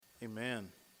Amen.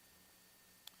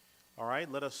 All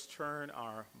right, let us turn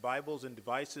our Bibles and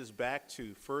devices back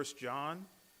to 1 John.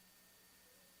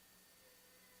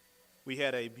 We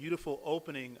had a beautiful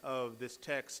opening of this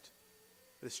text,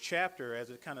 this chapter,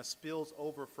 as it kind of spills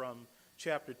over from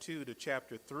chapter 2 to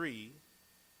chapter 3.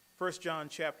 1 John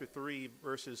chapter 3,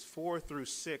 verses 4 through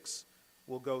 6,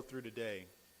 we'll go through today.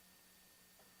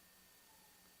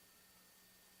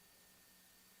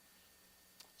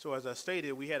 So as I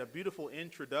stated, we had a beautiful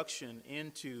introduction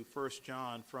into 1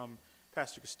 John from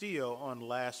Pastor Castillo on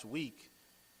last week,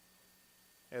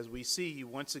 as we see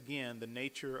once again the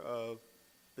nature of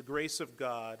the grace of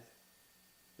God,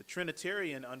 the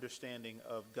Trinitarian understanding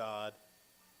of God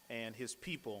and his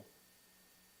people.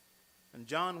 And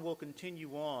John will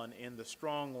continue on in the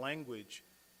strong language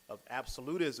of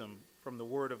absolutism from the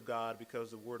Word of God,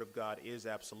 because the Word of God is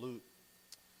absolute.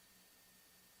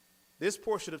 This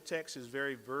portion of text is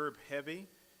very verb heavy,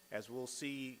 as we'll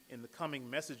see in the coming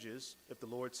messages, if the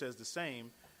Lord says the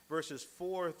same. Verses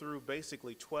 4 through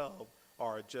basically 12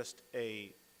 are just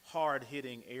a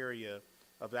hard-hitting area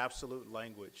of absolute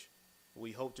language.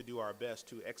 We hope to do our best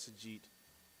to exegete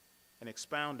and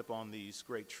expound upon these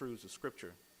great truths of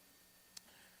Scripture.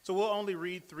 So we'll only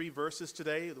read 3 verses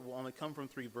today. It will only come from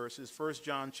 3 verses. 1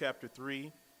 John chapter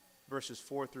 3, verses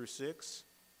 4 through 6.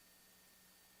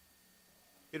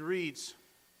 It reads,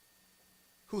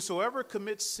 "Whosoever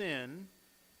commits sin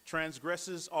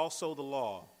transgresses also the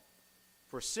law,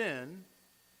 for sin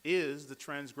is the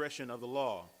transgression of the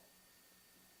law.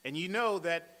 And ye know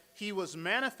that he was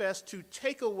manifest to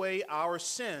take away our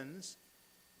sins,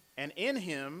 and in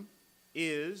him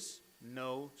is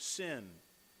no sin.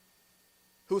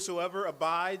 Whosoever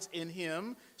abides in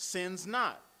him sins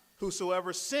not.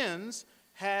 Whosoever sins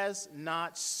has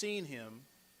not seen him,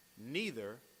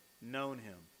 neither known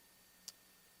him."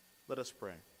 Let us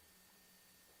pray.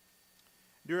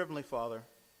 Dear Heavenly Father,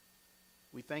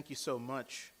 we thank you so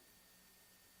much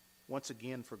once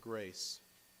again for grace.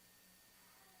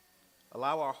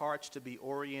 Allow our hearts to be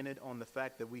oriented on the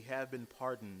fact that we have been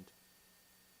pardoned.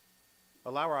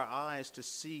 Allow our eyes to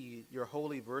see your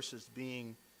holy verses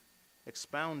being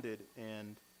expounded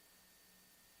and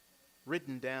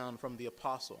written down from the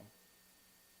apostle.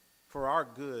 For our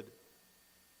good,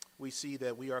 we see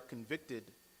that we are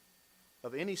convicted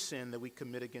of any sin that we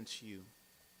commit against you.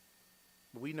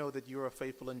 We know that you are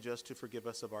faithful and just to forgive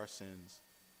us of our sins,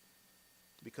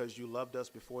 because you loved us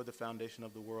before the foundation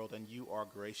of the world, and you are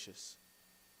gracious.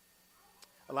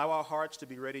 Allow our hearts to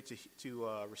be ready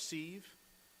to receive,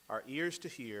 our ears to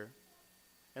hear,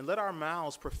 and let our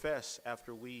mouths profess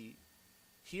after we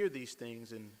hear these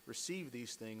things and receive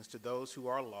these things to those who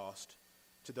are lost,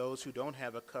 to those who don't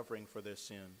have a covering for their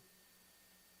sin,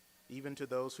 even to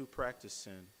those who practice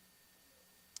sin.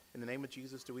 In the name of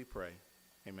Jesus do we pray.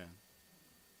 Amen.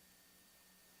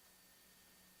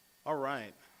 All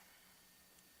right.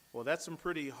 Well, that's some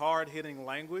pretty hard-hitting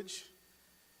language.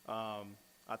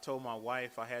 I told my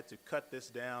wife I had to cut this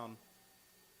down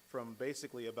from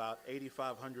basically about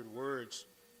 8,500 words.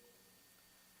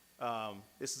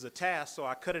 This is a task, so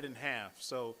I cut it in half.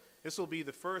 So this will be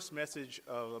the first message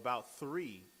of about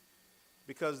 3,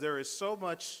 because there is so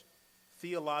much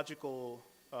theological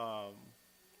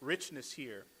richness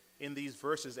here in these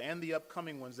verses and the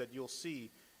upcoming ones that you'll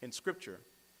see in Scripture.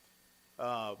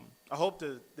 I hope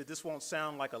that this won't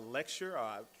sound like a lecture.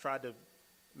 I've tried to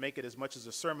make it as much as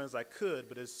a sermon as I could,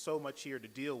 but there's so much here to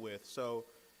deal with. So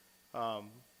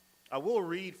I will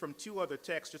read from 2 other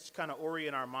texts just to kind of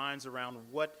orient our minds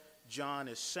around what John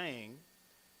is saying.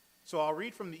 So I'll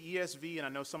read from the ESV, and I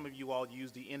know some of you all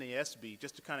use the NASB,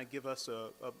 just to kind of give us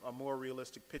a more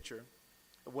realistic picture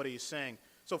of what he's saying.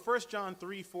 So 1 John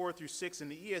 3, 4 through 6 in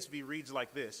the ESV reads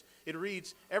like this. It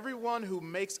reads, "Everyone who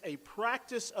makes a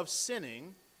practice of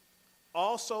sinning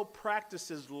also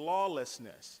practices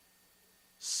lawlessness.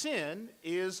 Sin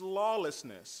is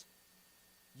lawlessness.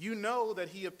 You know that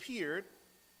he appeared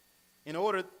in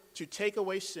order to take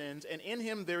away sins, and in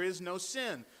him there is no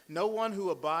sin. No one who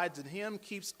abides in him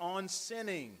keeps on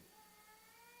sinning.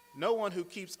 No one who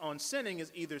keeps on sinning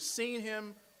has either seen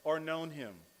him or known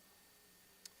him."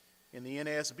 In the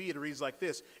NASB, it reads like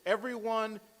this: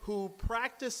 "Everyone who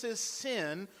practices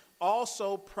sin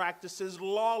also practices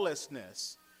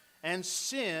lawlessness, and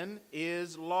sin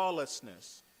is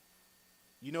lawlessness.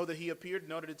 You know that he appeared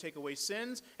in order to take away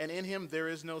sins, and in him there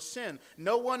is no sin.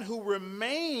 No one who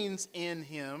remains in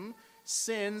him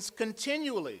sins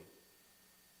continually.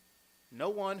 No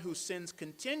one who sins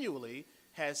continually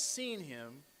has seen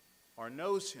him or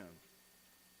knows him."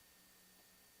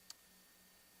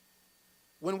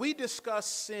 When we discuss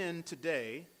sin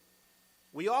today,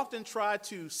 we often try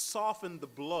to soften the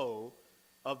blow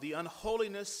of the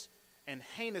unholiness and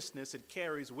heinousness it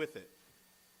carries with it.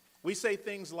 We say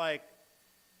things like,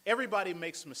 everybody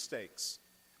makes mistakes.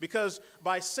 Because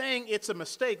by saying it's a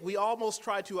mistake, we almost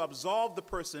try to absolve the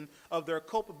person of their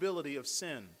culpability of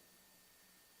sin.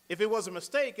 If it was a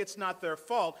mistake, it's not their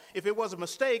fault. If it was a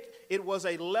mistake, it was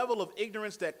a level of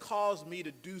ignorance that caused me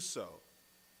to do so.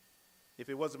 If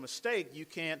it was a mistake, you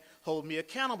can't hold me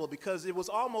accountable because it was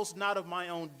almost not of my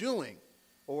own doing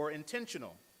or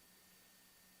intentional.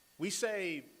 We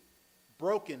say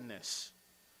brokenness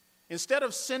instead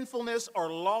of sinfulness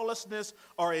or lawlessness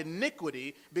or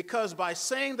iniquity, because by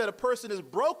saying that a person is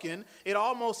broken, it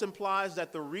almost implies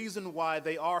that the reason why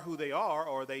they are who they are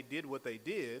or they did what they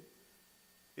did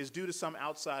is due to some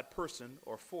outside person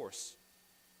or force.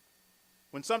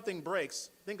 When something breaks,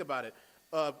 think about it.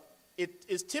 It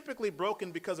is typically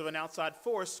broken because of an outside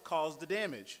force caused the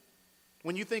damage.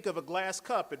 When you think of a glass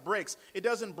cup, it breaks. It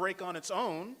doesn't break on its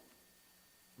own.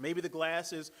 Maybe the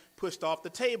glass is pushed off the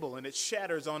table and it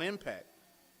shatters on impact.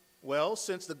 Well,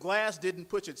 since the glass didn't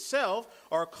push itself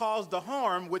or cause the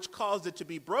harm which caused it to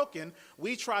be broken,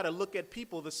 we try to look at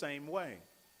people the same way.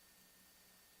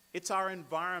 It's our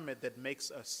environment that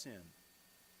makes us sin.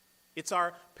 It's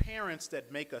our parents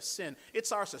that make us sin.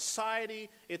 It's our society,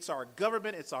 it's our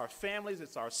government, it's our families,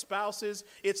 it's our spouses.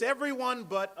 It's everyone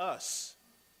but us.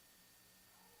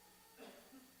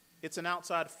 It's an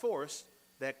outside force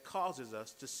that causes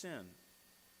us to sin.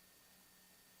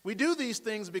 We do these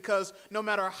things because no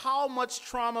matter how much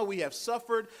trauma we have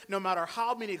suffered, no matter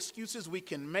how many excuses we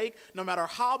can make, no matter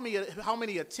how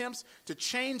many attempts to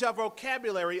change our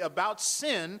vocabulary about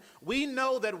sin, we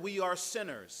know that we are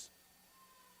sinners.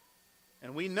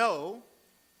 And we know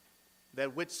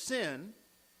that with sin,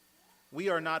 we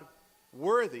are not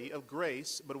worthy of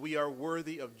grace, but we are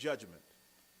worthy of judgment.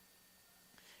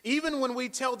 Even when we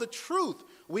tell the truth,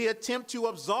 we attempt to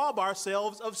absolve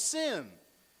ourselves of sin.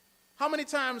 How many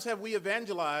times have we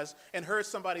evangelized and heard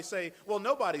somebody say, well,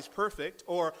 nobody's perfect,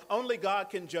 or only God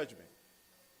can judge me?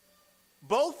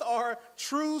 Both are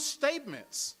true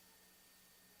statements.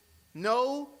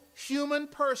 No human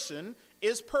person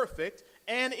is perfect,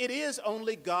 and it is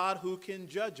only God who can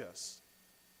judge us.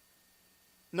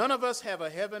 None of us have a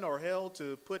heaven or hell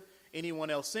to put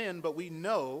anyone else in, but we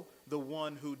know the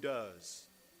one who does.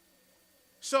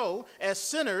 So, as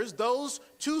sinners, those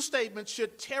two statements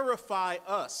should terrify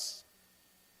us.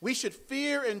 We should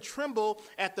fear and tremble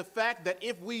at the fact that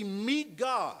if we meet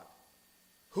God,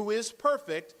 who is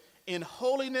perfect in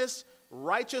holiness,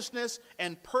 righteousness,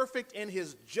 and perfect in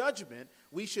his judgment,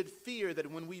 we should fear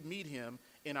that when we meet him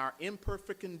in our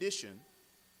imperfect condition,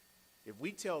 if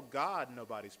we tell God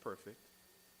nobody's perfect,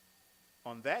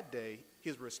 on that day,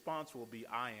 his response will be,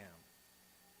 I am.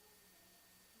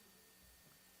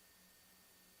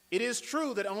 It is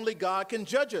true that only God can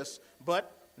judge us,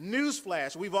 but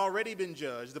newsflash, we've already been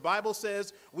judged. The Bible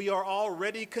says we are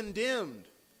already condemned.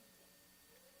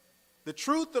 The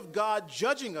truth of God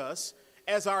judging us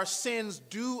as our sins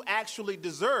do actually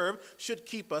deserve should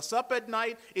keep us up at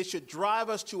night. It should drive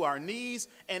us to our knees,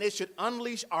 and it should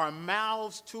unleash our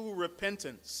mouths to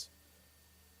repentance.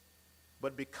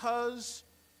 But because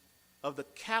of the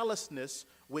callousness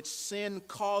which sin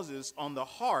causes on the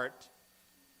heart,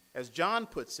 as John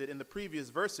puts it in the previous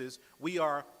verses, we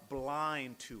are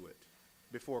blind to it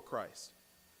before Christ.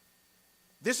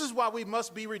 This is why we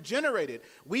must be regenerated.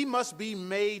 We must be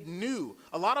made new.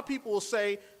 A lot of people will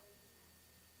say,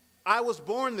 I was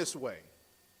born this way.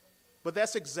 But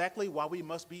that's exactly why we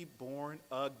must be born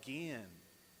again.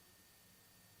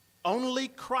 Only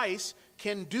Christ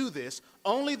can do this.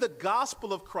 Only the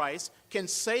gospel of Christ can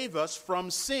save us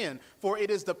from sin. For it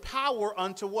is the power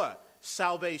unto what?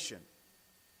 Salvation.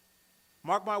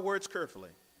 Mark my words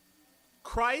carefully.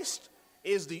 Christ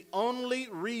is the only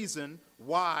reason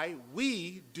why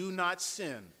we do not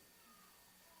sin.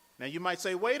 Now you might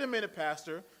say, wait a minute,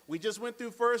 Pastor. We just went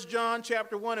through 1 John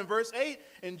chapter 1 and verse 8,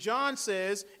 and John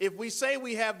says, if we say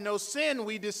we have no sin,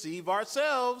 we deceive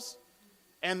ourselves,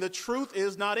 and the truth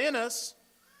is not in us.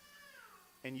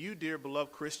 And you, dear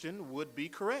beloved Christian, would be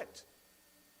correct.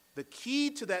 The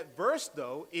key to that verse,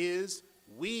 though, is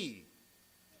we.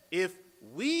 If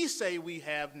we say we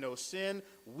have no sin,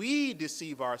 we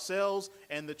deceive ourselves,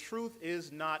 and the truth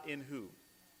is not in who?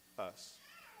 Us.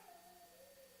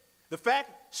 The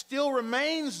fact still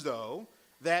remains, though,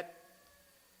 that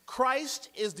Christ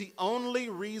is the only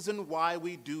reason why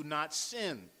we do not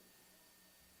sin.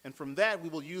 And from that, we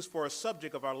will use for a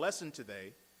subject of our lesson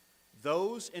today,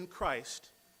 those in Christ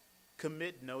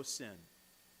commit no sin.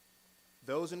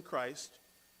 Those in Christ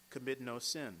commit no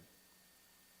sin.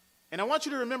 And I want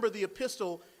you to remember the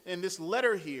epistle in this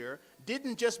letter here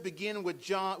didn't just begin with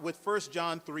 1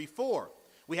 John 3:4.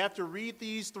 We have to read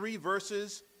these 3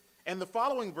 verses and the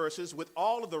following verses with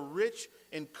all of the rich,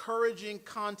 encouraging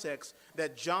context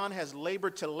that John has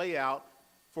labored to lay out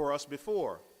for us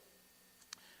before.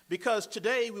 Because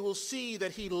today we will see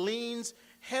that he leans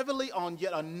heavily on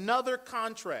yet another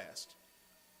contrast,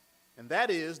 and that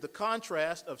is the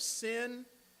contrast of sin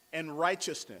and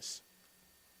righteousness.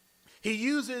 He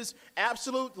uses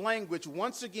absolute language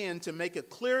once again to make a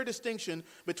clear distinction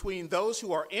between those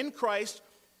who are in Christ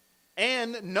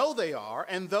and know they are,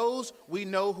 and those we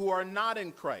know who are not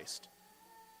in Christ.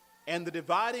 And the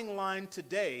dividing line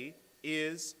today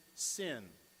is sin.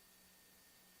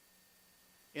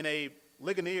 In a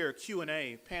Ligonier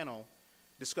Q&A panel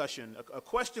discussion, a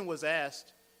question was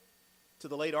asked to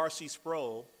the late R.C.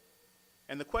 Sproul,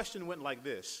 and the question went like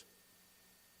this: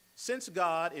 since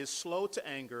God is slow to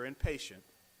anger and patient,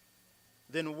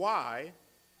 then why,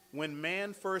 when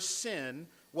man first sinned,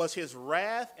 was his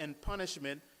wrath and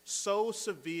punishment so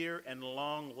severe and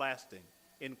long-lasting?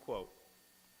 End quote.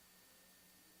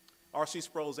 R.C.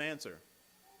 Sproul's answer,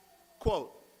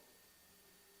 quote,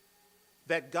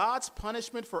 that God's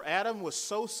punishment for Adam was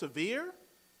so severe?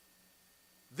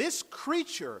 This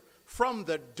creature from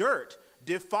the dirt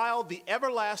defiled the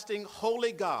everlasting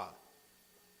holy God.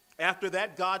 After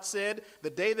that, God said, the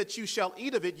day that you shall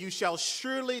eat of it, you shall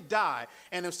surely die.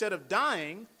 And instead of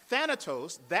dying,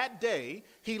 Thanatos, that day,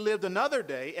 he lived another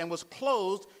day and was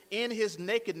clothed in his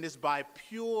nakedness by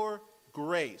pure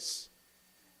grace,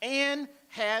 and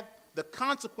had the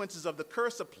consequences of the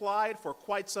curse applied for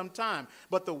quite some time.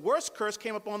 But the worst curse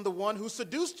came upon the one who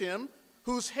seduced him,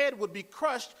 whose head would be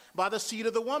crushed by the seed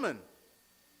of the woman.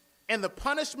 And the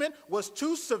punishment was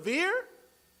too severe?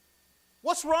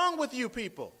 What's wrong with you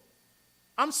people?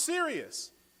 I'm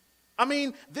serious. I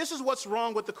mean, this is what's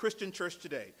wrong with the Christian church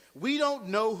today. We don't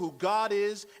know who God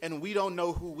is, and we don't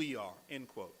know who we are, end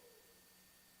quote.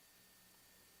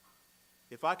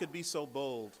 If I could be so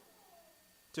bold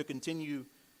to continue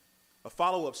a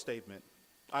follow-up statement,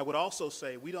 I would also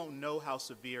say we don't know how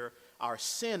severe our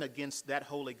sin against that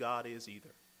holy God is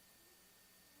either.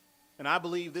 And I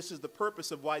believe this is the purpose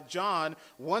of why John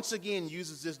once again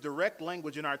uses this direct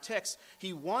language in our text.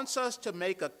 He wants us to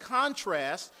make a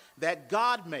contrast that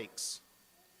God makes.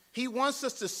 He wants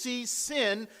us to see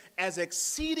sin as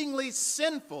exceedingly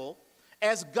sinful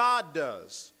as God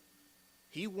does.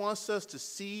 He wants us to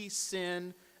see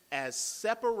sin as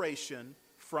separation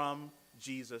from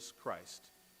Jesus Christ,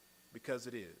 because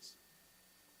it is.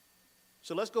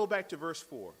 So let's go back to verse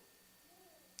 4.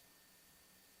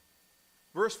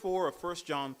 Verse 4 of 1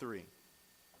 John 3.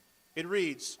 It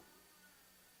reads,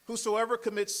 whosoever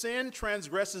commits sin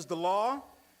transgresses the law,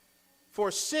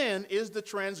 for sin is the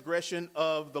transgression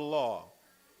of the law.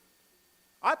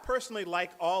 I personally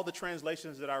like all the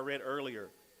translations that I read earlier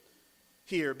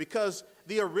here, because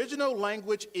the original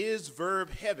language is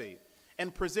verb heavy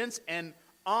and presents an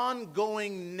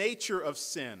ongoing nature of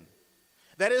sin.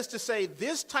 That is to say,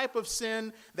 this type of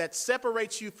sin that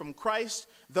separates you from Christ,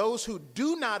 those who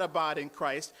do not abide in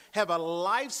Christ have a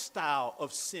lifestyle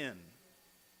of sin.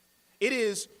 It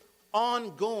is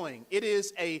ongoing. It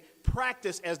is a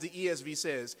practice, as the ESV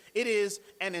says. It is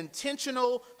an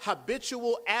intentional,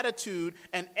 habitual attitude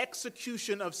and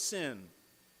execution of sin.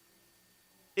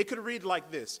 It could read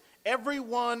like this: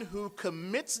 everyone who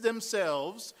commits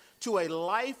themselves to a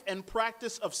life and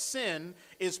practice of sin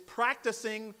is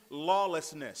practicing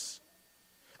lawlessness.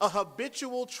 A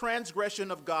habitual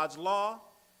transgression of God's law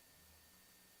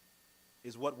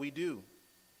is what we do.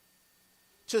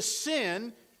 To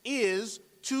sin is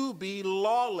to be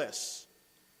lawless.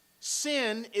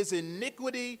 Sin is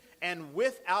iniquity and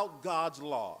without God's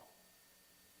law.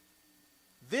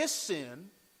 This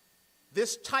sin,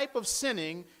 this type of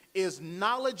sinning, is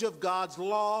knowledge of God's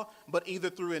law, but either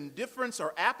through indifference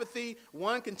or apathy,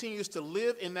 one continues to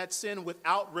live in that sin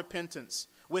without repentance,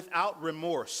 without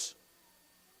remorse.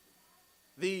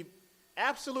 The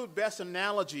absolute best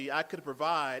analogy I could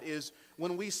provide is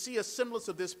when we see a semblance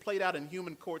of this played out in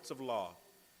human courts of law.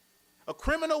 A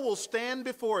criminal will stand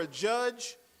before a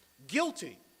judge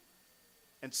guilty,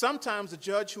 and sometimes the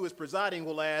judge who is presiding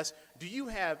will ask, do you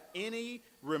have any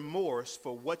remorse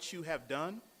for what you have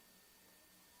done?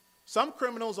 Some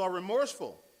criminals are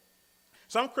remorseful.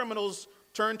 Some criminals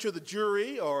turn to the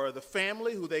jury or the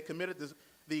family who they committed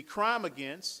the crime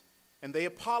against, and they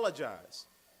apologize.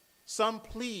 Some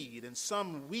plead and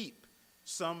some weep,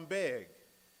 some beg.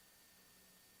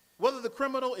 Whether the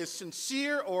criminal is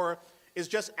sincere or is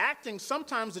just acting,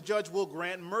 sometimes the judge will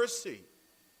grant mercy.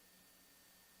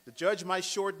 The judge might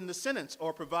shorten the sentence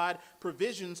or provide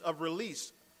provisions of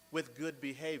release with good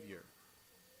behavior.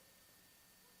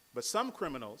 But some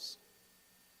criminals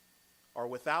are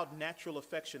without natural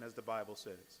affection, as the Bible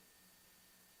says,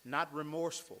 not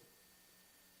remorseful.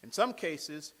 In some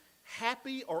cases,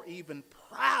 happy or even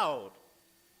proud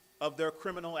of their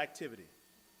criminal activity.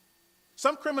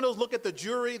 Some criminals look at the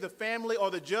jury, the family, or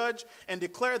the judge and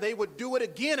declare they would do it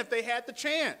again if they had the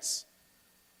chance.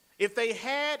 If they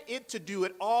had it to do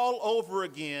it all over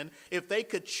again, if they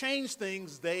could change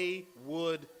things, they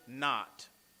would not.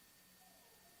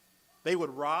 They would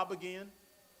rob again.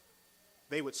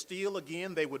 They would steal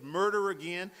again. They would murder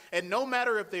again. And no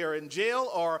matter if they are in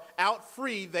jail or out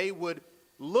free, they would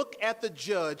look at the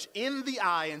judge in the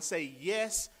eye and say,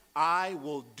 yes, I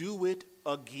will do it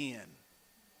again.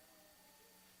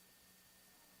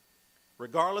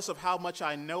 Regardless of how much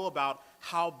I know about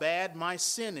how bad my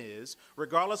sin is,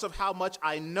 regardless of how much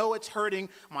I know it's hurting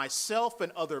myself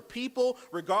and other people,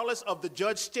 regardless of the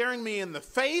judge staring me in the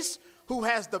face, who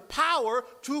has the power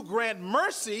to grant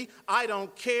mercy, I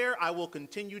don't care. I will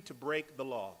continue to break the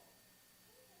law.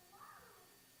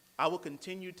 I will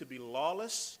continue to be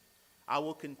lawless. I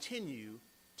will continue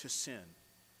to sin.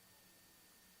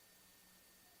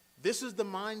 This is the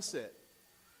mindset.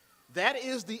 That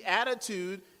is the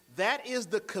attitude. That is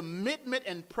the commitment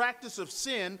and practice of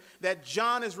sin that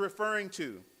John is referring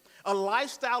to. A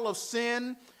lifestyle of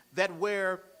sin that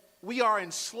where we are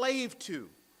enslaved to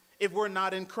if we're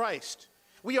not in Christ.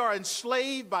 We are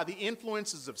enslaved by the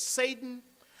influences of Satan,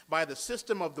 by the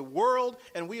system of the world,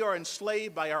 and we are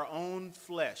enslaved by our own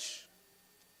flesh.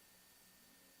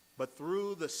 But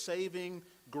through the saving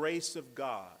grace of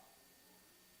God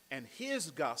and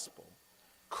his gospel,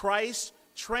 Christ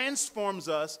transforms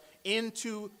us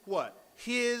into what?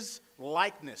 His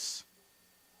likeness.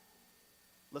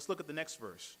 Let's look at the next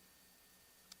verse.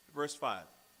 Verse 5.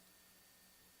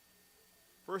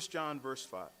 1 John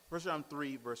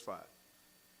 3, verse 5.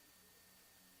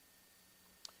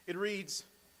 It reads,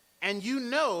 and you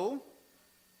know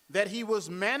that he was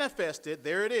manifested,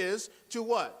 there it is, to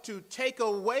what? To take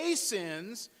away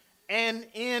sins, and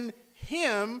in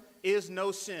him is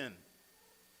no sin.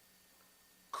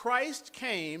 Christ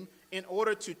came in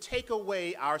order to take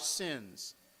away our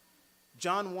sins.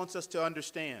 John wants us to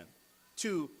understand,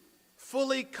 to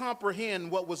fully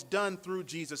comprehend what was done through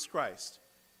Jesus Christ.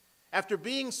 After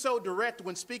being so direct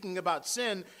when speaking about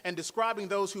sin and describing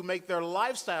those who make their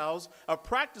lifestyles a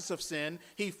practice of sin,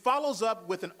 he follows up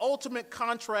with an ultimate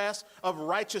contrast of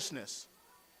righteousness,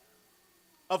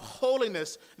 of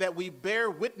holiness that we bear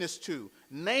witness to,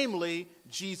 namely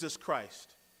Jesus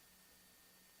Christ.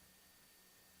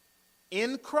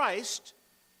 In Christ,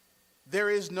 there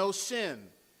is no sin.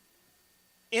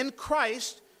 In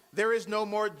Christ, there is no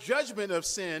more judgment of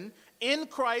sin. In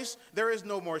Christ, there is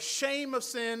no more shame of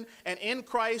sin. And in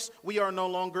Christ, we are no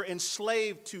longer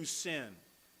enslaved to sin.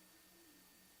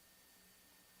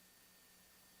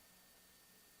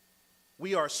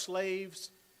 We are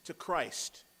slaves to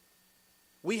Christ.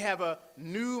 We have a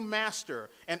new master.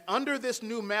 And under this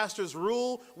new master's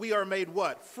rule, we are made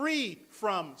what? Free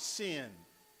from sin.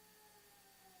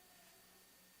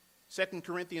 2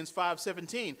 Corinthians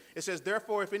 5:17, it says,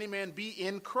 therefore, if any man be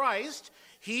in Christ,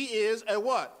 he is a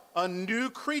what? A new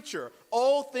creature.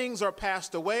 All things are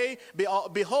passed away.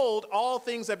 Behold, all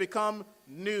things have become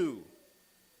new.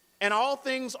 And all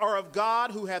things are of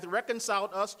God, who hath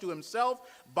reconciled us to himself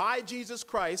by Jesus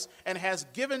Christ, and has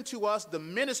given to us the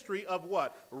ministry of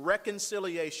what?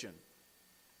 Reconciliation.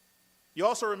 You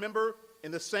also remember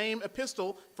in the same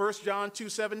epistle, 1 John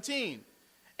 2:17,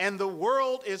 and the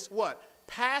world is what?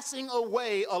 Passing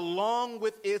away along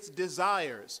with its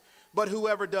desires. But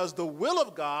whoever does the will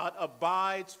of God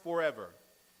abides forever.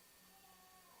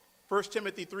 1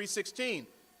 Timothy 3:16,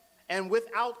 and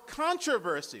without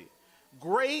controversy,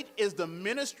 great is the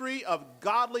ministry of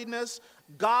godliness.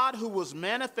 God, who was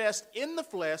manifest in the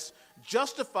flesh,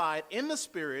 justified in the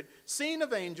spirit, seen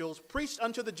of angels, preached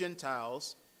unto the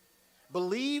Gentiles,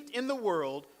 believed in the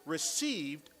world,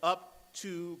 received up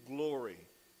to glory.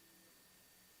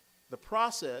 The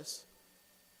process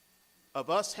of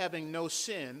us having no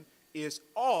sin is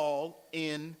all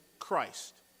in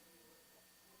Christ.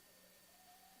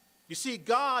 You see,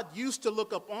 God used to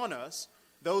look upon us,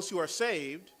 those who are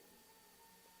saved,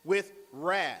 with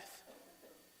wrath.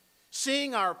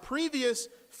 Seeing our previous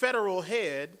federal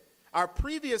head, our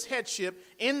previous headship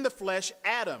in the flesh,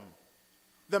 Adam,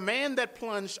 the man that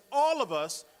plunged all of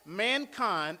us,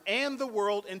 mankind, and the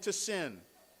world into sin.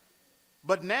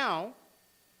 But now,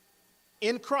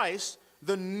 in Christ,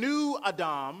 the new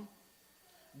Adam,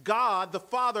 God the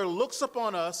Father looks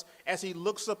upon us as he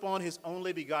looks upon his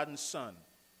only begotten Son.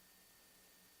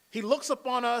 He looks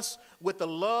upon us with the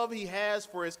love he has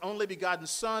for his only begotten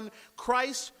Son.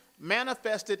 Christ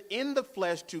manifested in the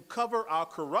flesh to cover our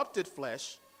corrupted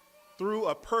flesh through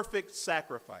a perfect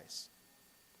sacrifice.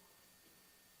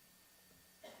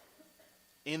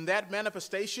 In that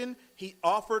manifestation, he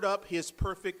offered up his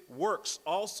perfect works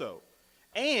also,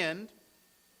 and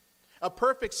a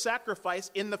perfect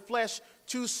sacrifice in the flesh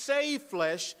to save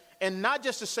flesh, and not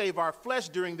just to save our flesh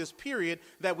during this period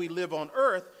that we live on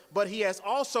earth, but he has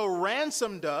also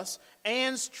ransomed us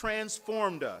and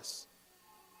transformed us.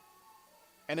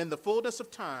 And in the fullness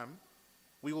of time,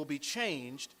 we will be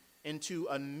changed into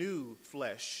a new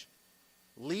flesh,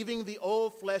 leaving the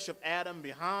old flesh of Adam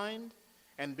behind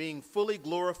and being fully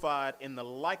glorified in the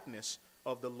likeness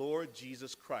of the Lord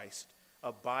Jesus Christ,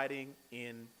 abiding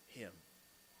in him.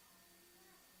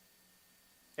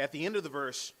 At the end of the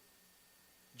verse,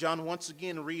 John once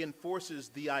again reinforces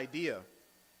the idea.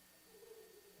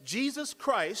 Jesus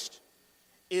Christ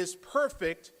is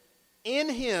perfect. In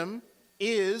him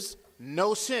is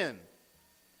no sin.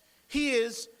 He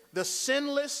is the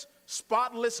sinless,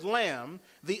 spotless lamb,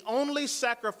 the only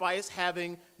sacrifice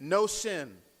having no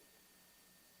sin,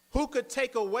 who could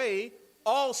take away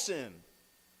all sin.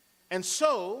 And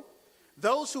so,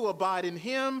 those who abide in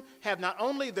him have not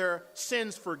only their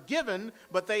sins forgiven,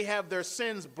 but they have their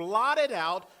sins blotted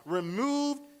out,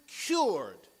 removed,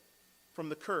 cured from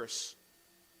the curse.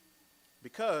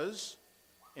 Because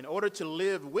in order to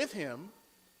live with him,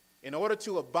 in order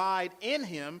to abide in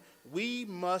him, we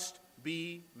must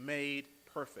be made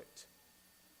perfect.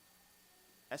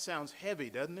 That sounds heavy,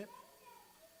 doesn't it?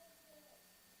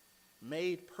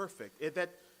 Made perfect.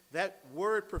 That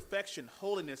word perfection,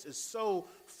 holiness, is so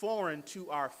foreign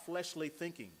to our fleshly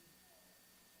thinking.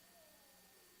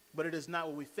 But it is not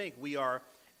what we think. We are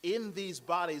in these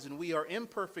bodies and we are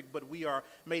imperfect, but we are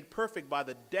made perfect by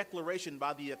the declaration,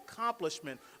 by the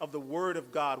accomplishment of the word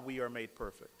of God. We are made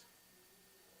perfect.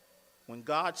 When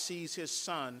God sees his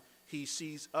son, he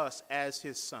sees us as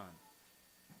his son,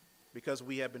 because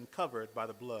we have been covered by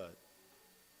the blood.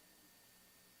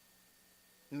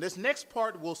 And this next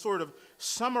part will sort of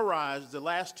summarize the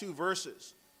last two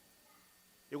verses.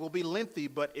 It will be lengthy,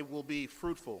 but it will be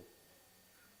fruitful.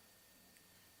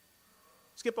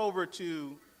 Skip over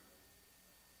to,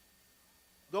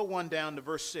 go one down to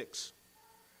verse 6.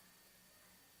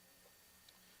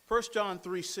 1 John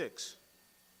 3:6.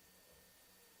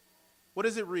 What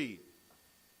does it read?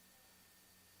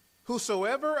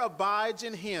 Whosoever abides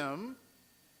in him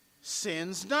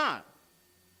sins not.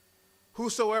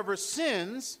 Whosoever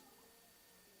sins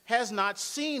has not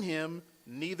seen him,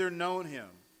 neither known him.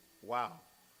 Wow.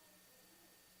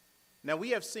 Now,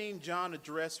 we have seen John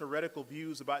address heretical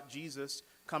views about Jesus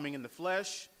coming in the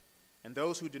flesh, and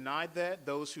those who denied that,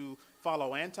 those who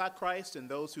follow Antichrist, and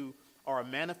those who are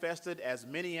manifested as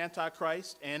many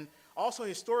Antichrists, and also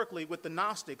historically with the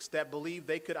Gnostics that believe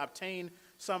they could obtain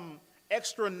some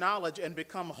extra knowledge and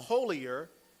become holier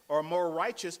or more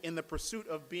righteous in the pursuit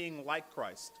of being like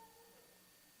Christ.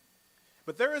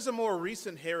 But there is a more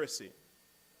recent heresy.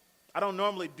 I don't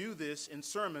normally do this in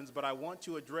sermons, but I want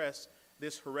to address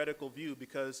this heretical view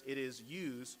because it is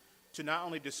used to not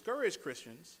only discourage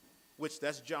Christians, which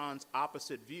that's John's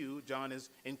opposite view. John is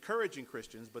encouraging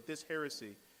Christians, but this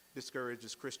heresy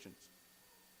discourages Christians.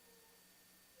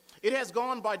 It has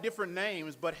gone by different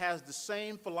names, but has the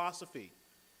same philosophy.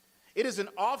 It is an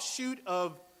offshoot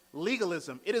of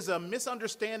legalism. It is a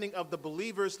misunderstanding of the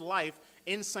believer's life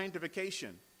in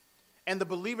sanctification and the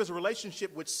believer's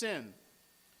relationship with sin.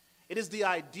 It is the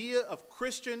idea of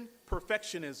Christian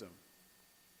perfectionism,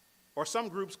 or some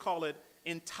groups call it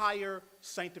entire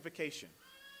sanctification.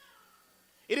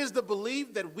 It is the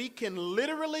belief that we can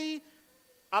literally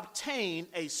obtain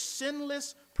a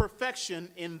sinless perfection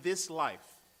in this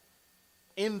life,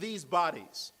 in these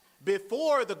bodies,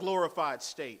 before the glorified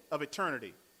state of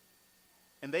eternity.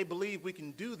 And they believe we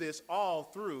can do this all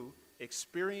through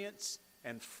experience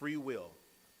and free will.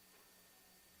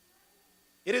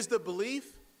 It is the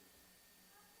belief,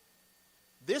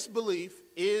 this belief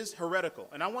is heretical.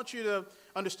 And I want you to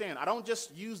understand, I don't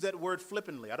just use that word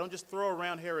flippantly. I don't just throw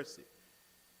around heresy.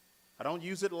 I don't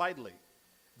use it lightly.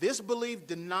 This belief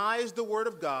denies the word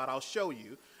of God. I'll show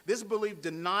you. This belief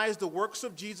denies the works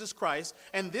of Jesus Christ,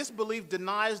 and this belief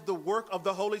denies the work of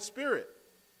the Holy Spirit,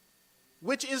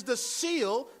 which is the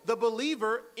seal the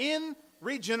believer in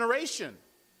regeneration.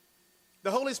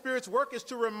 The Holy Spirit's work is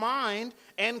to remind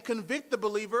and convict the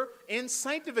believer in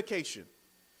sanctification.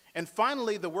 And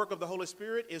finally, the work of the Holy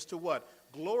Spirit is to what?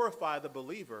 Glorify the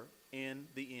believer in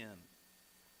the end.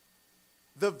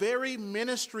 The very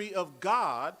ministry of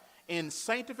God in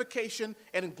sanctification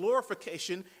and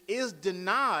glorification is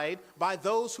denied by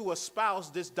those who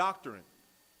espouse this doctrine.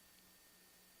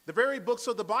 The very books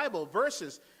of the Bible,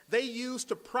 verses they use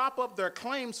to prop up their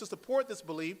claims to support this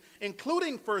belief,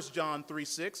 including 1 John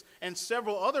 3:6 and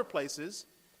several other places,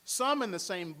 some in the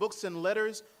same books and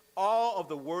letters, all of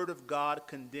the Word of God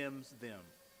condemns them.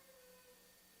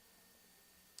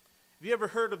 Have you ever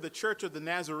heard of the Church of the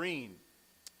Nazarene?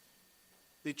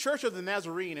 The Church of the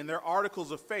Nazarene, in their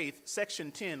Articles of Faith,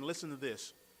 section 10, listen to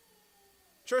this.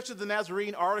 Church of the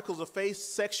Nazarene, Articles of Faith,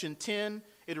 section 10,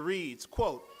 it reads,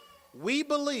 quote, "We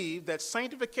believe that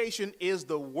sanctification is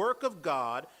the work of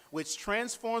God which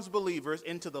transforms believers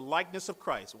into the likeness of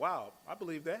Christ." Wow, I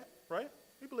believe that, right?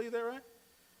 You believe that, right?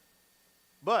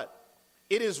 "But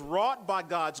it is wrought by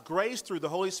God's grace through the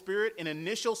Holy Spirit in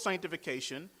initial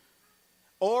sanctification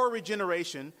or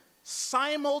regeneration,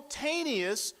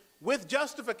 simultaneous with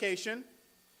justification,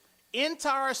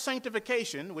 entire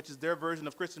sanctification," which is their version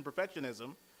of Christian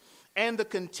perfectionism, "and the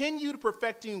continued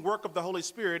perfecting work of the Holy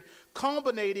Spirit,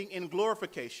 culminating in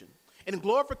glorification. In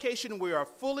glorification, we are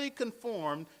fully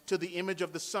conformed to the image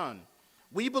of the Son.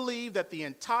 We believe that the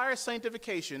entire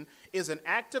sanctification is an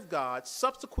act of God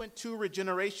subsequent to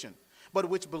regeneration, but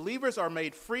which believers are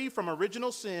made free from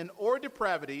original sin or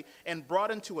depravity and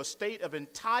brought into a state of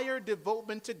entire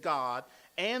devotement to God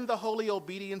and the holy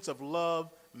obedience of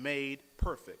love made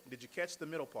perfect." Did you catch the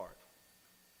middle part?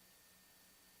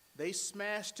 They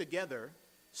smash together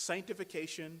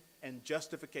sanctification and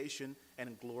justification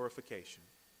and glorification.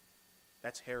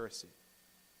 That's heresy.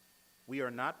 We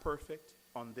are not perfect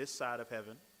on this side of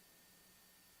heaven.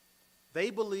 They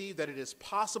believe that it is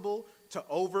possible to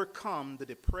overcome the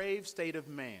depraved state of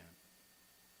man,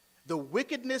 the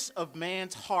wickedness of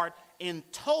man's heart in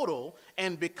total,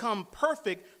 and become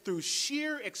perfect through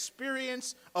sheer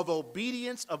experience of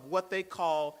obedience of what they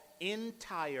call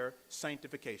entire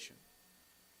sanctification.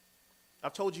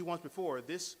 I've told you once before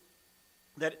this,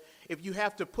 that if you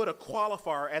have to put a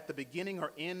qualifier at the beginning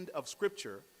or end of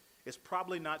Scripture, it's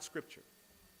probably not Scripture.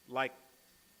 Like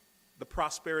the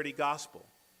prosperity gospel,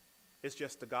 it's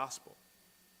just the gospel.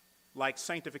 Like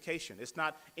sanctification, it's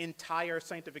not entire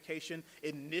sanctification,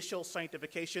 initial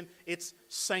sanctification, it's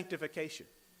sanctification.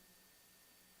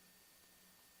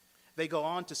 They go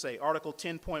on to say, Article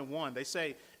 10.1, they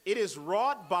say, "It is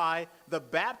wrought by the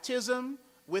baptism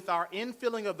with our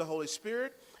infilling of the Holy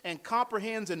Spirit and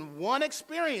comprehends in one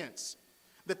experience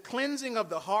the cleansing of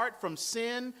the heart from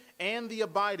sin and the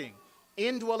abiding,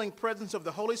 indwelling presence of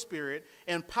the Holy Spirit,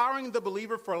 empowering the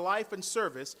believer for life and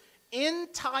service.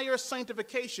 Entire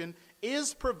sanctification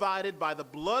is provided by the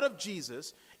blood of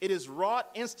Jesus. It is wrought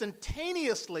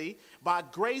instantaneously by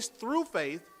grace through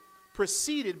faith,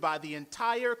 preceded by the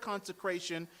entire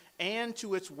consecration, and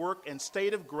to its work and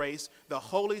state of grace, the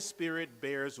Holy Spirit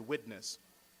bears witness.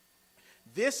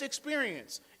 This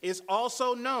experience is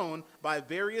also known by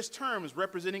various terms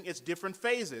representing its different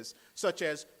phases, such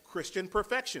as Christian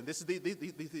perfection." This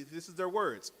is their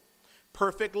words.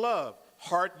 "Perfect love,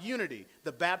 heart unity,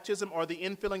 the baptism or the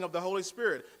infilling of the Holy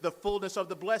Spirit, the fullness of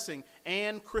the blessing,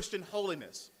 and Christian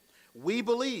holiness. We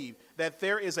believe that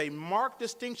there is a marked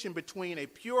distinction between a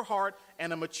pure heart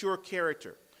and a mature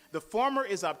character. The former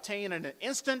is obtained in an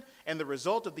instant, and the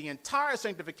result of the entire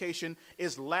sanctification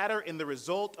is latter in the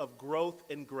result of growth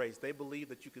in grace." They believe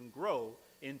that you can grow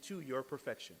into your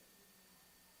perfection.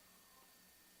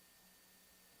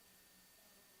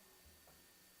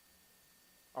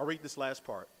 I'll read this last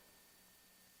part.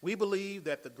 "We believe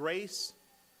that the grace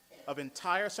of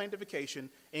entire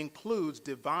sanctification includes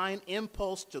divine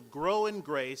impulse to grow in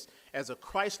grace as a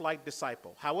Christ-like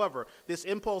disciple. However, this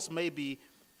impulse may be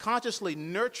consciously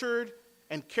nurtured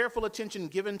and careful attention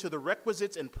given to the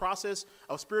requisites and process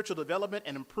of spiritual development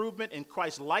and improvement in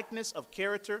Christ's likeness of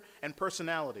character and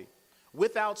personality.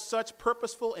 Without such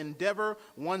purposeful endeavor,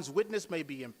 one's witness may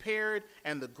be impaired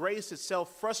and the grace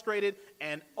itself frustrated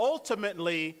and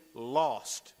ultimately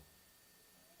lost."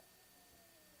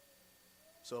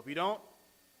 So if you don't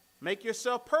make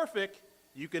yourself perfect,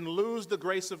 you can lose the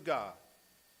grace of God.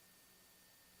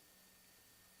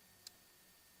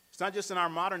 It's not just in our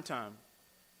modern time.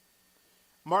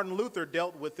 Martin Luther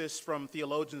dealt with this from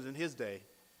theologians in his day,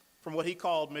 from what he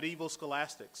called medieval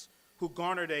scholastics, who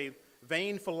garnered a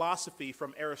vain philosophy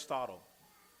from Aristotle.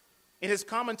 In his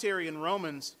commentary in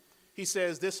Romans, he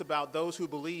says this about those who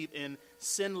believe in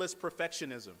sinless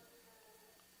perfectionism.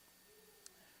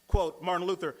 Quote, Martin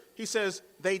Luther, he says,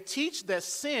 "They teach that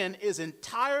sin is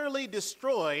entirely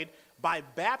destroyed by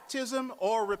baptism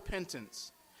or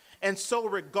repentance, and so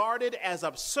regarded as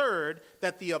absurd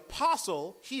that the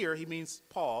apostle," here he means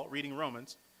Paul, reading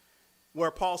Romans, where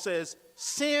Paul says,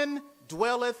 "Sin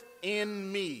dwelleth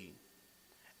in me,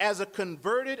 as a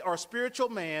converted or spiritual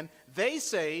man, they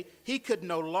say he could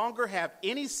no longer have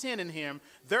any sin in him.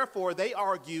 Therefore, they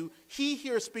argue he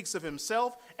here speaks of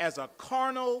himself as a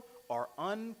carnal or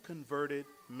unconverted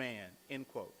man, end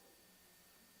quote.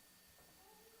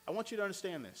 I want you to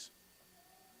understand this.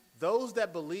 Those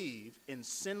that believe in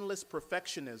sinless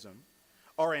perfectionism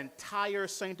or entire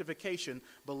sanctification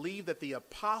believe that the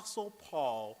Apostle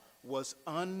Paul was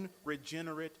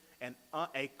unregenerate and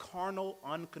a carnal,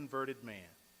 unconverted man.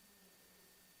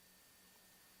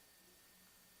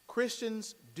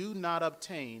 Christians do not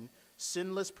obtain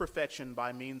sinless perfection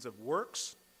by means of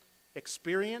works,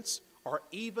 experience, or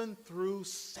even through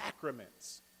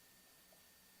sacraments.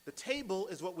 The table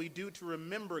is what we do to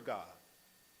remember God.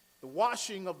 The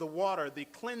washing of the water, the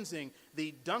cleansing,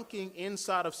 the dunking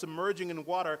inside of submerging in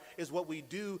water is what we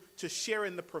do to share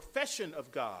in the profession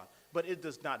of God, but it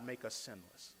does not make us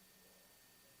sinless.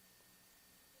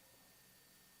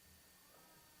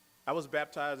 I was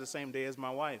baptized the same day as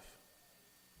my wife.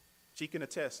 She can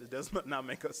attest, it does not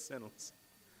make us sinless.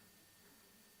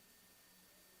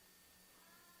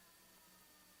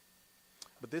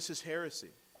 But this is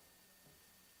heresy.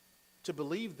 To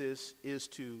believe this is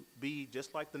to be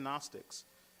just like the Gnostics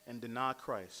and deny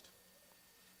Christ.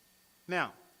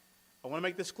 Now, I want to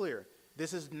make this clear.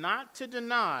 This is not to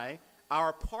deny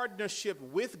our partnership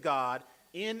with God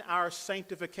in our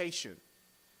sanctification,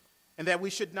 and that we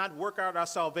should not work out our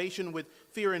salvation with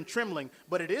fear and trembling.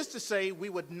 But it is to say we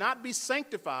would not be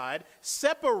sanctified,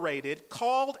 separated,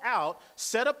 called out,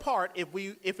 set apart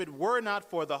if it were not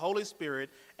for the Holy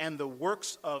Spirit and the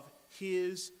works of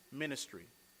his ministry.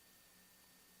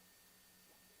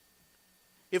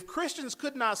 If Christians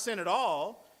could not sin at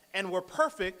all and were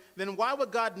perfect, then why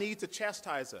would God need to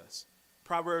chastise us?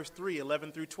 Proverbs 3,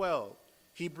 11 through 12,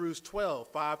 Hebrews 12,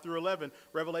 5 through 11,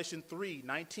 Revelation 3,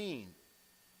 19.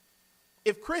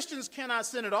 If Christians cannot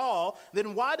sin at all,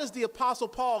 then why does the Apostle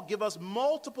Paul give us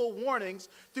multiple warnings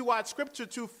throughout Scripture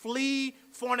to flee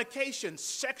fornication,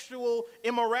 sexual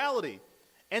immorality,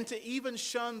 and to even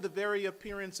shun the very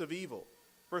appearance of evil?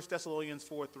 1 Thessalonians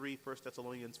 4, 3, 1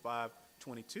 Thessalonians 5,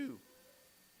 22.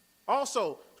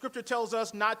 Also, Scripture tells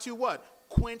us not to what?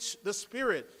 Quench the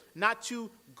Spirit, not to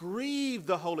grieve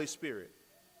the Holy Spirit.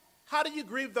 How do you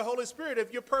grieve the Holy Spirit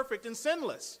if you're perfect and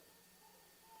sinless?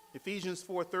 Ephesians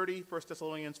 4:30, 1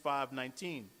 Thessalonians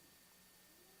 5:19.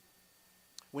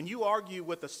 When you argue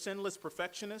with a sinless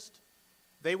perfectionist,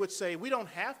 they would say, we don't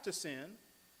have to sin,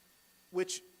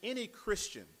 which any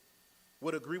Christian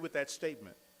would agree with that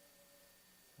statement.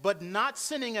 But not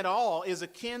sinning at all is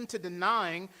akin to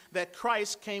denying that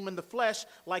Christ came in the flesh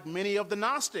like many of the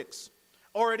Gnostics,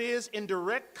 or it is in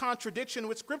direct contradiction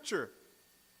with Scripture.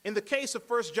 In the case of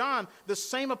 1 John, the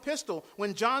same epistle,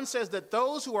 when John says that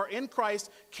those who are in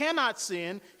Christ cannot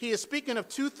sin, he is speaking of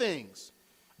two things.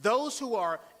 Those who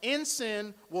are in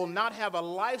sin will not have a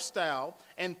lifestyle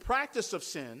and practice of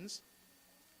sins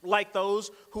like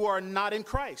those who are not in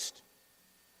Christ.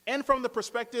 And from the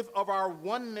perspective of our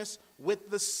oneness with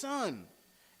the Son,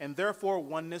 and therefore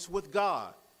oneness with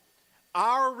God.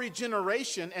 Our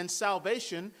regeneration and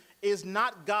salvation is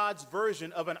not God's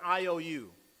version of an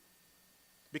IOU,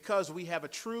 because we have a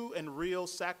true and real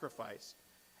sacrifice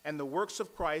and the works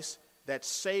of Christ that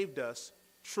saved us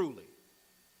truly.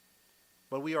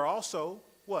 But we are also,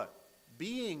 what?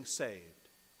 Being saved,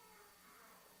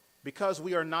 because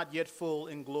we are not yet full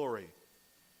in glory.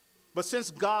 But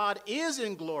since God is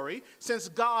in glory, since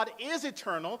God is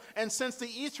eternal, and since the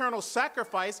eternal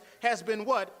sacrifice has been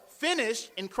what? Finished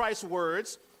in Christ's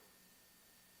words,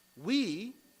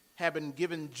 we have been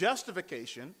given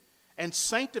justification and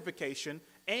sanctification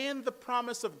and the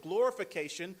promise of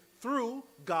glorification through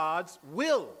God's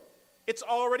will. It's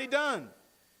already done.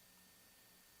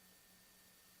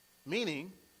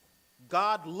 Meaning,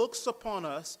 God looks upon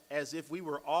us as if we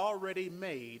were already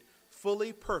made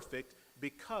fully perfect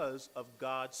because of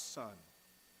God's Son,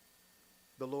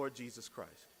 the Lord Jesus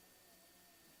Christ.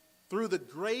 Through the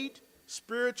great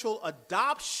spiritual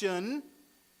adoption,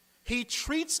 he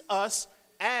treats us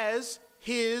as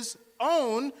his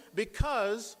own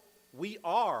because we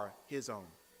are his own.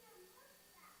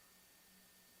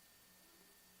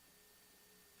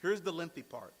 Here's the lengthy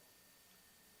part.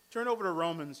 Turn over to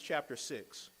Romans chapter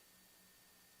 6.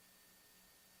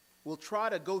 We'll try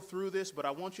to go through this, but I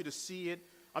want you to see it.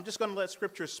 I'm just going to let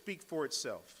Scripture speak for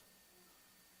itself.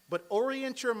 But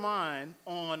orient your mind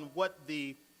on what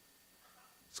the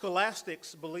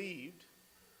scholastics believed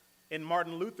in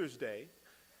Martin Luther's day.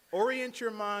 Orient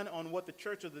your mind on what the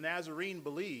Church of the Nazarene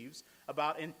believes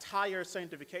about entire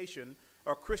sanctification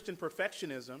or Christian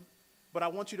perfectionism. But I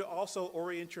want you to also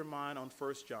orient your mind on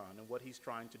 1 John and what he's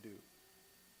trying to do.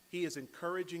 He is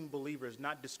encouraging believers,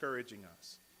 not discouraging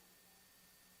us.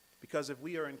 Because if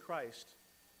we are in Christ,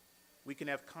 we can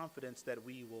have confidence that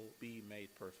we will be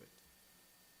made perfect.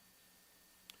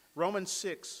 Romans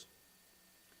 6.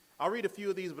 I'll read a few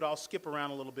of these, but I'll skip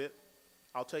around a little bit.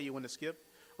 I'll tell you when to skip.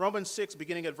 Romans 6,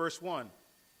 beginning at verse 1.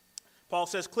 Paul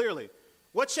says clearly,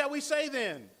 "What shall we say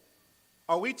then?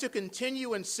 Are we to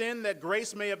continue in sin that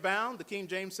grace may abound?" The King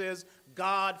James says,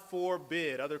 "God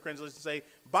forbid." Other translations say,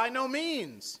 "By no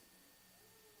means.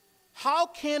 How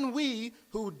can we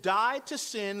who died to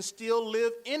sin still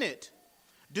live in it?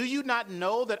 Do you not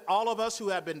know that all of us who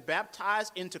have been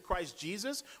baptized into Christ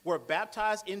Jesus were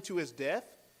baptized into his death?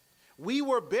 We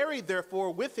were buried,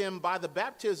 therefore, with him by the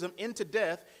baptism into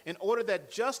death, in order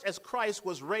that just as Christ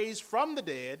was raised from the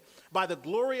dead by the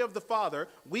glory of the Father,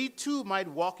 we too might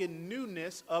walk in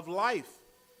newness of life."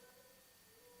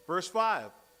 Verse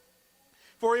 5.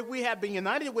 "For if we have been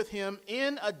united with him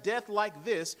in a death like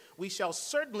this, we shall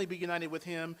certainly be united with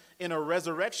him in a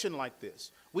resurrection like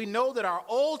this. We know that our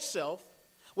old self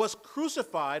was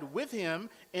crucified with him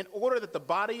in order that the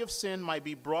body of sin might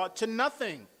be brought to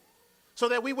nothing, so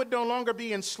that we would no longer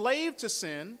be enslaved to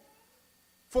sin,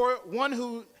 for one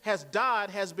who has died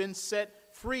has been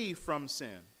set free from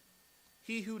sin.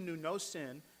 He who knew no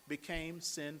sin became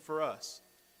sin for us.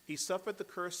 He suffered the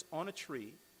curse on a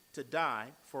tree to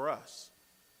die for us."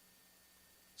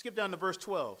 Skip down to verse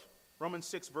 12. Romans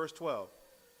 6, verse 12.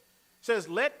 It says,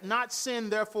 "Let not sin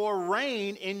therefore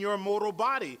reign in your mortal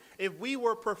body." If we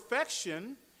were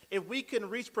perfection, if we can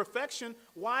reach perfection,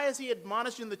 why is he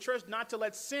admonishing the church not to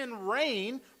let sin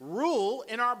reign, rule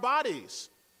in our bodies?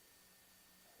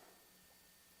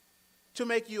 To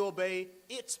make you obey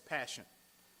its passion.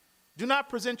 "Do not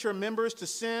present your members to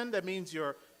sin," that means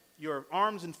your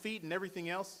arms and feet and everything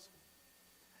else,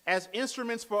 "as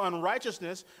instruments for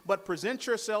unrighteousness, but present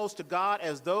yourselves to God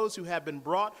as those who have been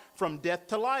brought from death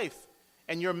to life,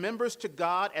 and your members to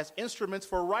God as instruments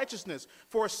for righteousness.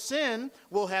 For sin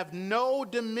will have no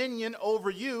dominion over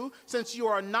you, since you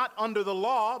are not under the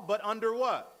law, but under"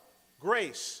 what?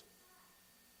 Grace.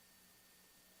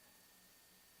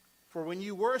 "For when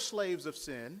you were slaves of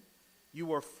sin, you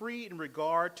were free in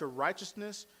regard to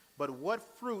righteousness, but what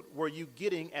fruit were you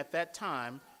getting at that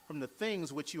time from the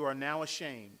things which you are now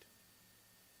ashamed?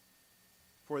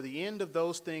 For the end of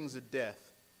those things is death.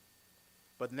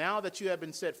 But now that you have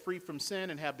been set free from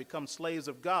sin and have become slaves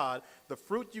of God, the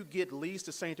fruit you get leads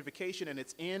to sanctification, and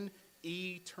it's in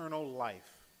eternal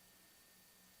life.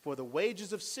 For the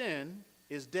wages of sin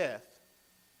is death,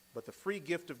 but the free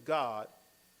gift of God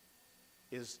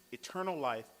is eternal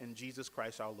life in Jesus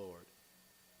Christ our Lord."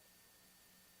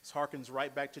 This harkens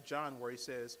right back to John, where he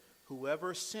says,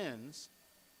 "Whoever sins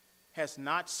has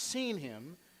not seen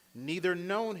him, neither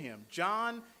known him."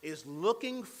 John is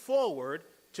looking forward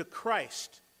to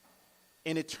Christ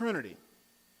in eternity.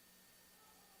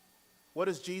 What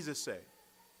does Jesus say?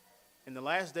 In the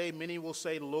last day, many will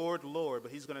say, "Lord, Lord,"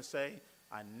 but he's going to say,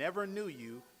 "I never knew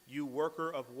you, you worker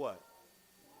of" what?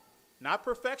 Not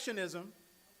perfectionism,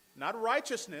 not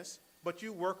righteousness, but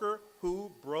you worker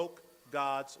who broke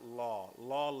God's law,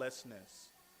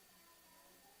 lawlessness.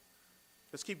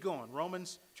 Let's keep going.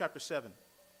 Romans chapter 7.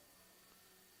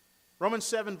 Romans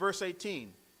 7, verse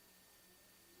 18.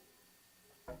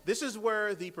 This is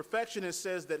where the perfectionist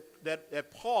says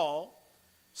that Paul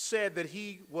said that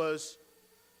he was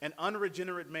an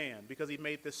unregenerate man because he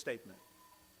made this statement.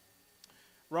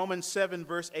 Romans 7,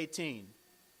 verse 18.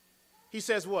 He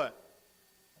says what?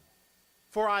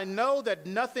 "For I know that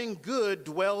nothing good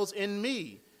dwells in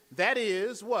me. That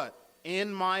is" what?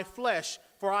 "In my flesh.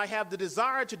 For I have the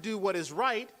desire to do what is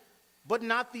right, but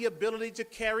not the ability to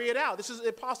carry it out." This is the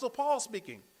Apostle Paul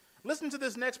speaking. Listen to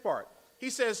this next part. He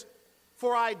says,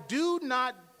 For I do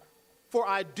not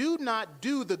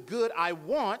do the good I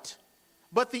want,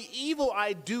 but the evil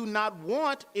I do not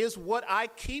want is what I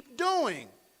keep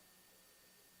doing.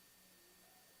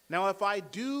 Now, if I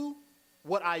do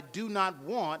what I do not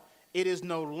want, it is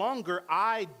no longer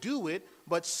I do it,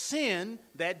 but sin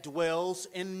that dwells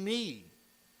in me.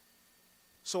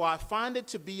 So I find it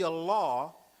to be a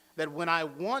law that when I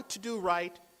want to do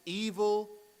right,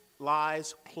 evil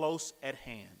lies close at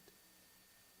hand.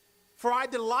 For I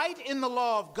delight in the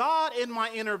law of God in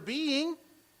my inner being,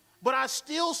 but I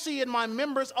still see in my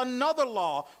members another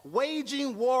law,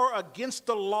 waging war against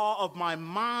the law of my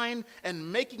mind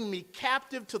and making me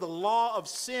captive to the law of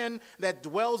sin that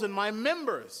dwells in my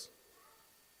members.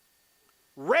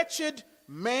 Wretched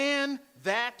man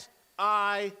that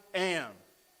I am.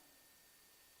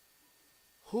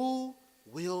 Who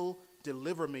will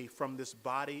deliver me from this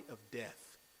body of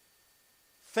death?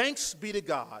 Thanks be to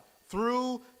God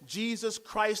through Jesus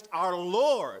Christ our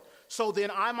Lord. So then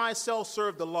I myself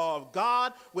serve the law of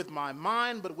God with my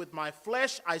mind, but with my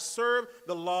flesh I serve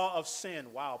the law of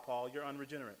sin. Wow, Paul, you're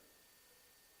unregenerate.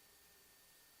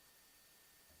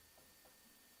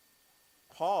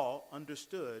 Paul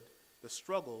understood the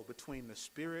struggle between the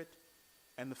spirit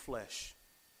and the flesh.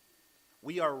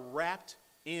 We are wrapped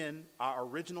in our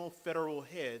original federal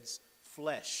head's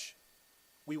flesh.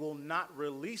 We will not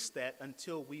release that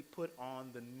until we put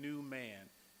on the new man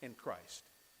in Christ.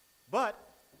 But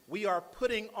we are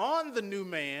putting on the new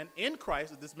man in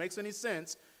Christ, if this makes any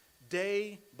sense,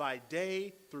 day by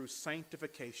day through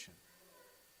sanctification.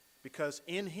 Because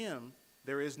in him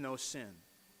there is no sin.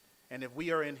 And if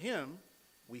we are in him,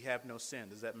 we have no sin.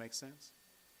 Does that make sense?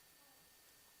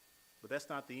 But that's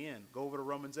not the end. Go over to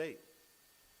Romans 8.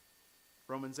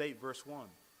 Romans 8, verse 1.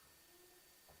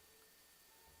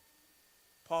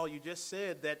 Paul, you just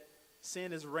said that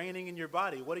sin is reigning in your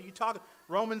body. What are you talking?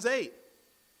 Romans 8.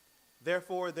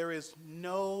 Therefore, there is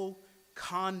no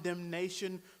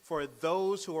condemnation for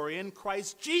those who are in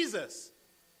Christ Jesus.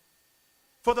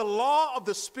 For the law of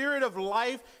the Spirit of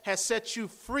life has set you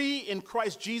free in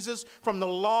Christ Jesus from the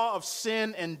law of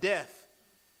sin and death.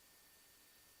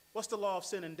 What's the law of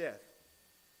sin and death?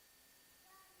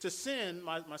 To sin,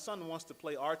 my son wants to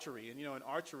play archery. And in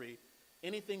archery,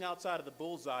 anything outside of the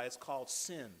bullseye is called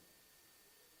sin.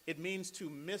 It means to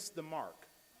miss the mark,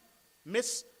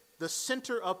 miss the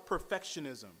center of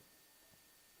perfectionism,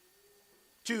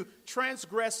 to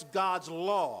transgress God's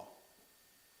law.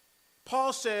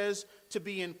 Paul says to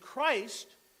be in Christ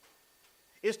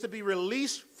is to be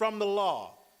released from the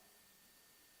law.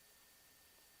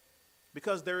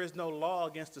 Because there is no law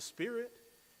against the Spirit.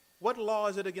 What law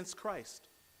is it against Christ?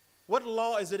 What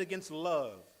law is it against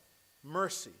love,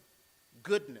 mercy,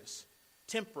 goodness,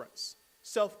 temperance,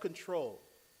 self-control?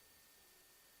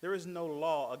 There is no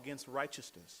law against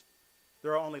righteousness.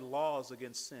 There are only laws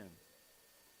against sin.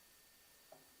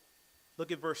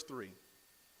 Look at verse 3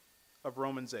 of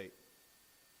Romans 8.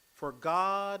 For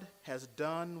God has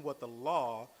done what the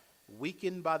law,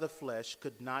 weakened by the flesh,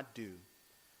 could not do,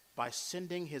 by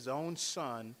sending his own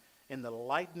Son in the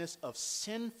likeness of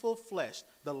sinful flesh,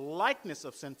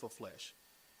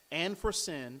 and for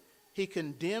sin, he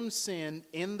condemned sin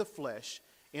in the flesh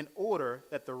in order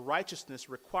that the righteousness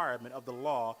requirement of the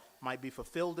law might be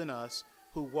fulfilled in us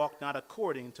who walk not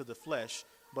according to the flesh,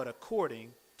 but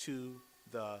according to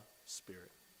the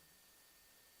Spirit.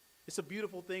 It's a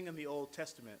beautiful thing in the Old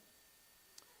Testament.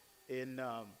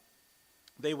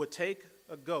 They would take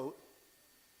a goat.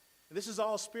 This is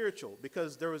all spiritual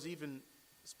because there was even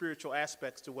spiritual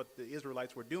aspects to what the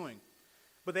Israelites were doing.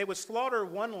 But they would slaughter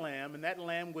one lamb, and that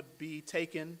lamb would be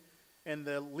taken, and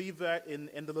the Levite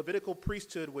and the Levitical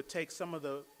priesthood would take some of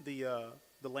the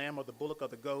lamb or the bullock or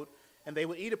the goat, and they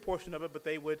would eat a portion of it, but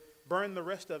they would burn the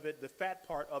rest of it, the fat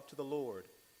part, up to the Lord.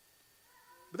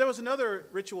 But there was another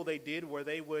ritual they did where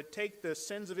they would take the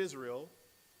sins of Israel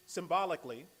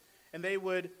symbolically, and they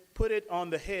would put it on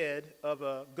the head of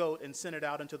a goat and send it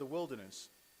out into the wilderness.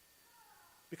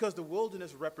 Because the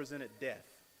wilderness represented death.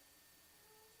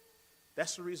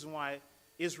 That's the reason why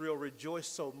Israel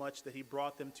rejoiced so much that he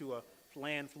brought them to a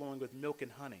land flowing with milk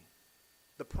and honey,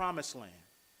 the promised land.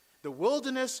 The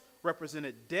wilderness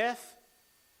represented death.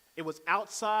 It was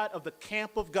outside of the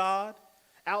camp of God,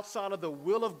 outside of the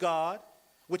will of God,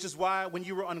 which is why when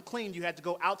you were unclean, you had to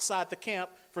go outside the camp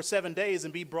for 7 days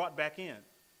and be brought back in.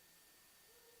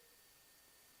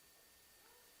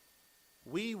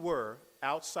 We were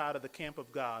outside of the camp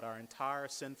of God our entire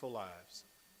sinful lives.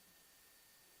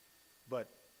 But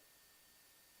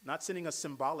not sending a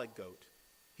symbolic goat,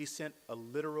 he sent a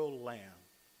literal lamb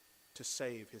to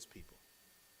save his people.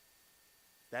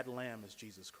 That lamb is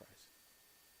Jesus Christ.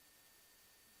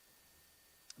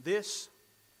 This,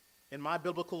 in my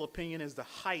biblical opinion, is the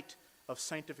height of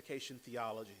sanctification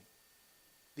theology.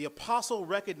 The apostle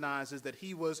recognizes that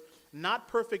he was not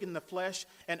perfect in the flesh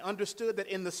and understood that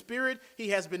in the Spirit he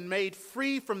has been made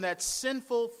free from that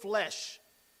sinful flesh.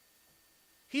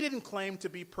 He didn't claim to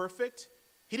be perfect.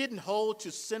 He didn't hold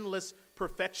to sinless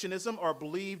perfectionism or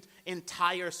believed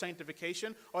entire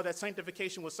sanctification or that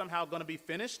sanctification was somehow going to be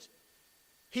finished.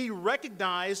 He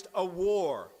recognized a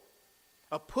war,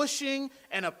 a pushing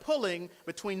and a pulling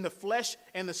between the flesh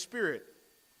and the Spirit.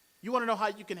 You want to know how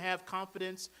you can have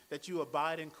confidence that you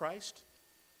abide in Christ?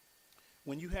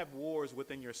 When you have wars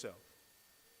within yourself.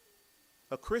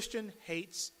 A Christian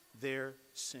hates their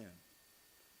sin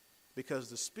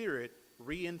because the Spirit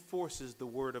reinforces the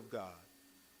Word of God.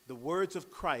 The words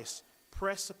of Christ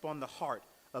press upon the heart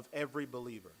of every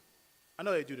believer. I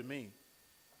know they do to me.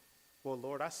 Well,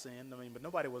 Lord, I sinned. But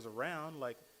nobody was around.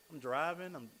 Like, I'm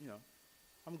driving,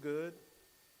 I'm good.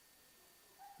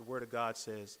 The Word of God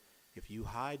says, if you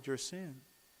hide your sin,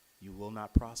 you will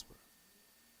not prosper.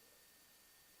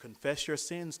 Confess your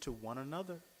sins to one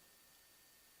another.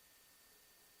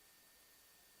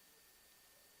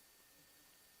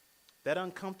 That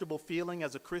uncomfortable feeling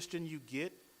as a Christian you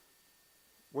get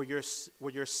where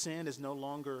your sin is no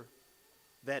longer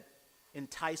that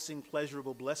enticing,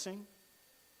 pleasurable blessing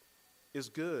is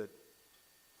good,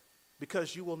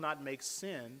 because you will not make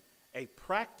sin a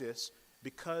practice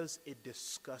because it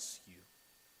disgusts you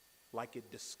like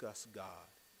it disgusts God.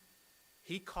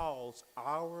 He calls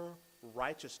our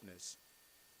righteousness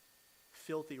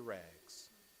filthy rags.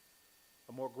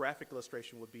 A more graphic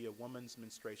illustration would be a woman's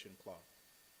menstruation cloth.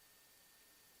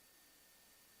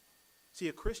 See,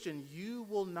 a Christian, you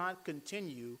will not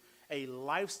continue a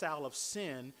lifestyle of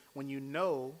sin when you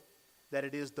know that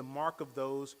it is the mark of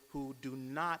those who do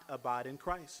not abide in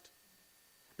Christ.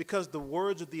 Because the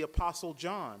words of the Apostle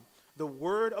John, the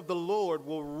word of the Lord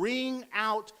will ring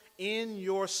out in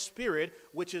your spirit,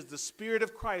 which is the Spirit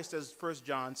of Christ, as 1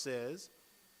 John says,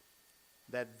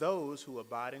 that those who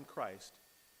abide in Christ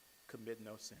commit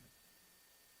no sin.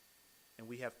 And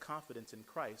we have confidence in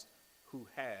Christ, who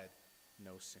had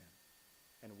no sin.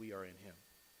 And we are in him.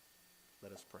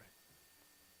 Let us pray.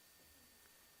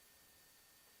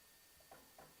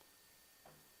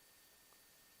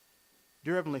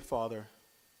 Dear Heavenly Father,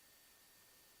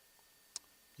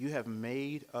 you have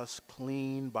made us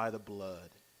clean by the blood.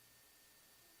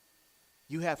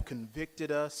 You have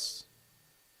convicted us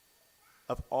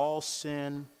of all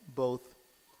sin, both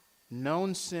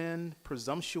known sin,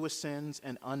 presumptuous sins,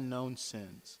 and unknown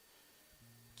sins.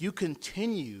 You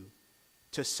continue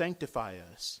to sanctify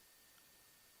us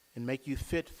and make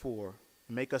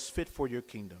us fit for your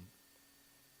kingdom.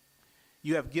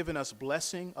 You have given us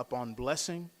blessing upon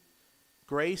blessing,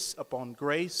 grace upon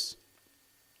grace,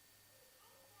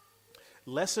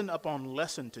 lesson upon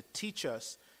lesson to teach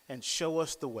us and show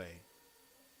us the way.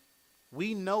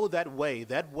 We know that way.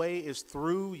 That way is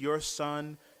through your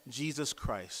Son, Jesus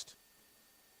Christ.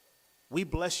 We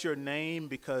bless your name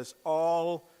because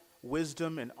all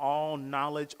wisdom and all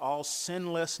knowledge, all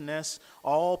sinlessness,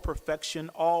 all perfection,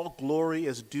 all glory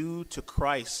is due to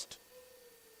Christ.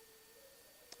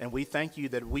 And we thank you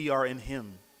that we are in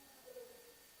him,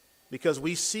 because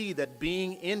we see that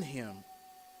being in him,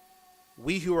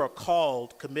 we who are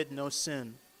called commit no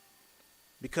sin,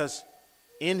 because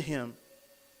in him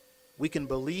we can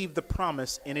believe the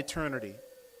promise in eternity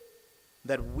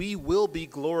that we will be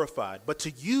glorified. But to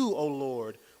you, O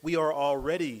Lord, we are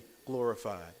already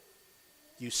glorified.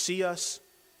 You see us,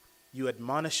 you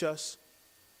admonish us,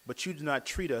 but you do not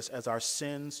treat us as our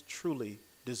sins truly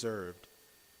deserved.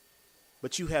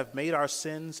 But you have made our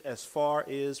sins as far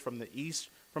as from the east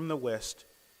from the west.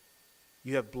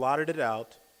 You have blotted it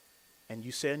out, and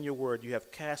you say in your word, you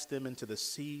have cast them into the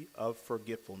sea of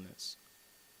forgetfulness.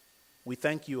 We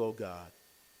thank you, O God,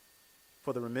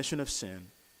 for the remission of sin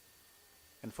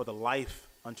and for the life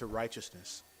unto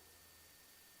righteousness.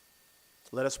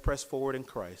 Let us press forward in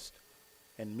Christ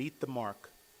and meet the mark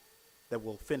that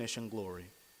will finish in glory.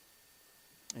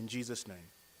 In Jesus' name,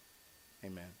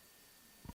 amen.